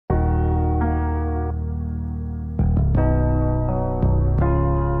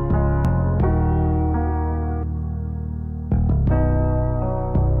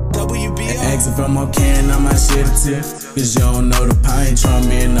ask if I'm okay and I might shed a tear. Cause you don't know the pain, trauma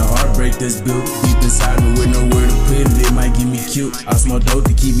and the heartbreak that's built deep inside me with nowhere to put it. It might get me cute. I smoke dope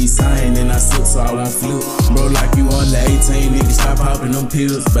to keep me sane and I sip so I won't flip. Bro, like you only 18, niggas stop popping them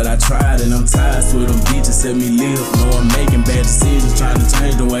pills. But I tried and I'm tired, so them bitches let me live. Know I'm making bad decisions, trying to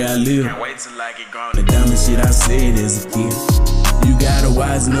change the way I live. Can't wait till I get grown. The dumbest shit I said as a kid. You gotta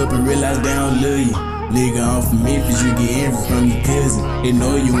wisen up and realize they don't love you. Nigga, I'm from Memphis, you get envy from your cousin. They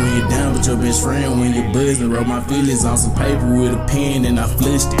know you when you're down, but your best friend when you're buzzing. Wrote my feelings on some paper with a pen and I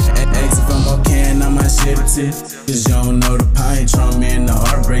flushed it. Ask if I'm okay and I might shed a tear. Cause you don't know the pain, trauma and the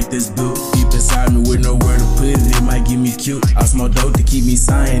heartbreak that's built deep inside me with nowhere to put it. It might get me cute. I smoke dope to keep me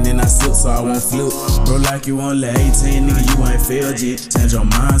sane and I sip so I won't flip. Bro, like you only 18, nigga, you ain't failed yet. Change your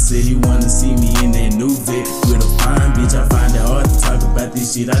mindset, you wanna see me in that new vet. With a fine bitch, I find it hard to talk about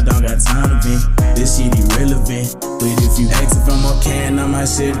this shit, I don't got time to vent. This shit irrelevant, but if you ask if I'm okay and I might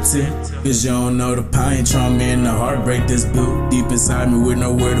shed a tear. Cause you don't know the pain, trauma and the heartbreak that's built deep inside me with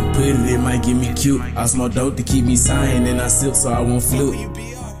nowhere to put it. It might get me cute. I smoke dope to keep me sane and I sip so I won't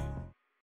flip.